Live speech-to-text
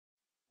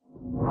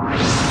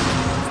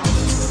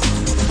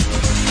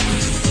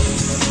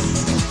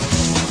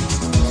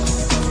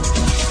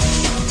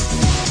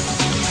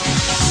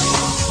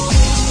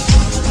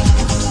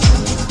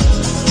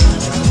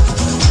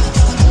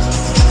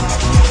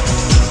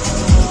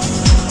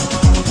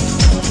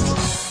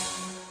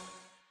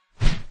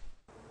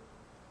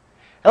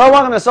Hello,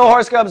 welcome to Soul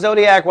Horoscope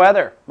Zodiac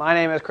Weather. My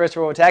name is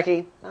Christopher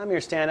Witecki. I'm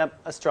your stand-up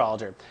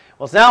astrologer.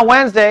 Well, it's now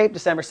Wednesday,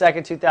 December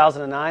 2nd,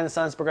 2009. The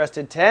sun's progressed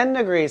to 10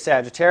 degrees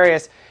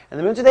Sagittarius, and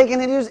the moon today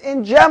continues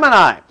in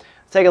Gemini.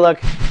 Let's take a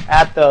look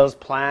at those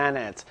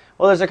planets.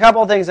 Well, there's a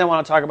couple of things I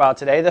want to talk about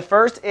today. The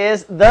first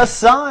is the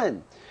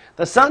sun.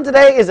 The sun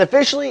today is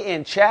officially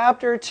in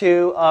Chapter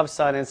 2 of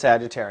Sun in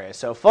Sagittarius.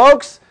 So,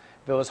 folks,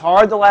 if it was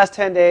hard the last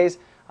 10 days,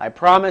 I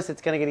promise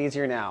it's going to get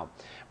easier now.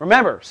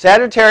 Remember,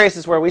 Sagittarius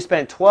is where we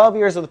spent 12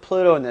 years with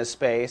Pluto in this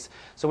space,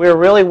 so we were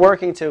really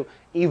working to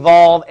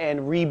evolve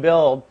and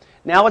rebuild.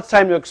 Now it's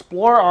time to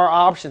explore our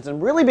options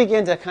and really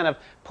begin to kind of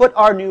put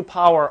our new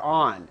power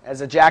on,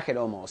 as a jacket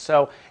almost.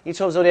 So each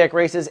of Zodiac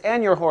Races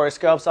and your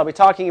horoscopes, I'll be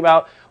talking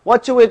about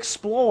what to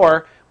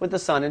explore with the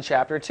sun in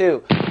Chapter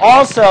 2.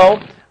 Also,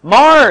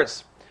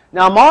 Mars.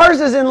 Now Mars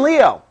is in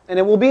Leo, and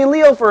it will be in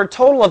Leo for a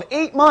total of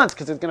 8 months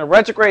because it's going to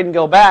retrograde and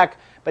go back.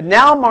 But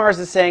now Mars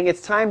is saying it's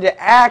time to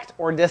act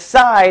or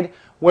decide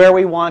where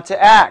we want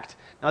to act.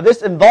 Now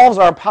this involves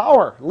our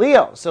power,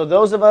 Leo. So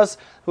those of us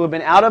who have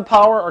been out of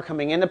power are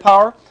coming into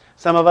power.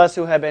 Some of us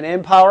who have been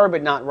in power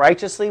but not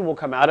righteously will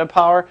come out of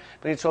power.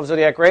 But in 12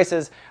 Zodiac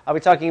Races, I'll be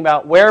talking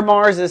about where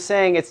Mars is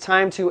saying it's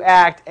time to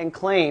act and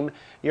claim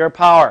your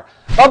power.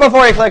 But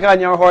before you click on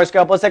your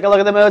horoscope, let's take a look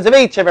at the moods of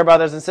each of our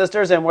brothers and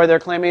sisters and where they're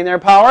claiming their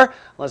power.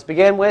 Let's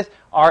begin with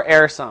our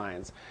air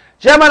signs.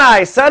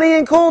 Gemini, sunny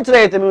and cool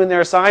today at the moon,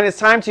 their sign. It's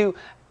time to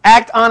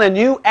act on a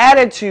new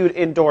attitude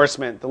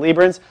endorsement. The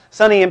Librans,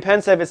 sunny and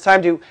pensive. It's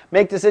time to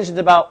make decisions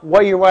about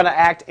where you want to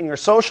act in your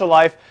social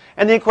life.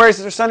 And the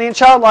Aquarius are sunny and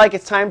childlike.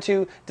 It's time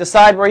to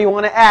decide where you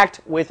want to act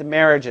with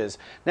marriages.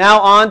 Now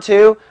on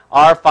to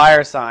our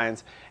fire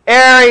signs.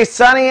 Aries,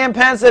 sunny and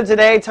pensive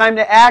today. Time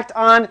to act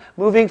on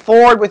moving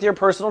forward with your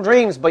personal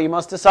dreams, but you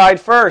must decide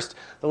first.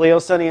 The Leo,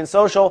 sunny and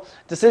social.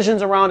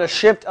 Decisions around a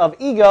shift of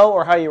ego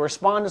or how you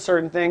respond to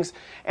certain things.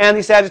 And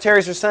the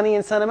Sagittarius are sunny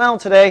and sentimental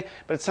today,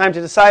 but it's time to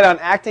decide on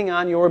acting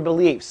on your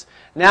beliefs.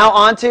 Now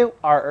on to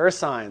our earth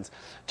signs.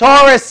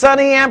 Taurus,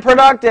 sunny and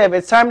productive.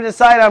 It's time to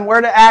decide on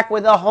where to act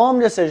with a home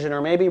decision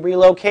or maybe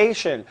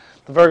relocation.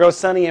 The Virgo,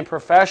 sunny and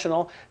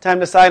professional. Time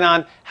to decide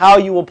on how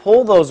you will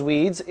pull those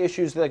weeds,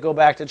 issues that go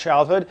back to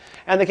childhood.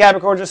 And the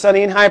Capricorns are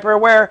sunny and hyper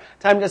aware.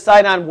 Time to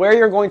decide on where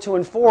you're going to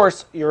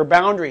enforce your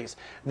boundaries.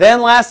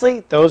 Then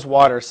lastly, those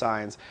water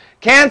signs.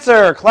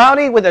 Cancer,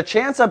 cloudy with a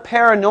chance of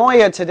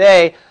paranoia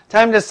today.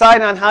 Time to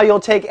decide on how you'll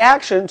take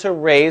action to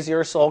raise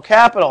your soul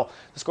capital.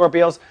 The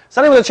Scorpios,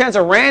 sunny with a chance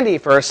of Randy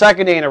for a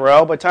second day in a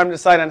row, but time to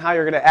decide on how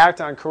you're going to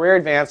act on career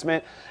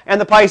advancement. And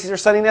the Pisces are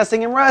sunny,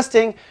 nesting, and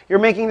resting. You're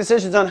making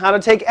decisions on how to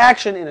take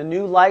action in a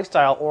new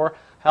lifestyle or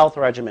health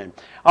regimen.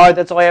 All right,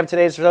 that's all I have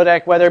today's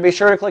Zodiac Weather. Be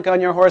sure to click on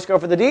your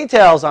horoscope for the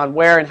details on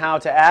where and how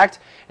to act.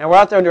 And we're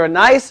out there under a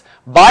nice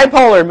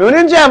bipolar moon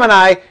in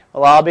Gemini.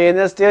 We'll all be in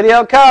this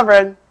studio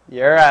covering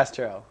your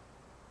astro.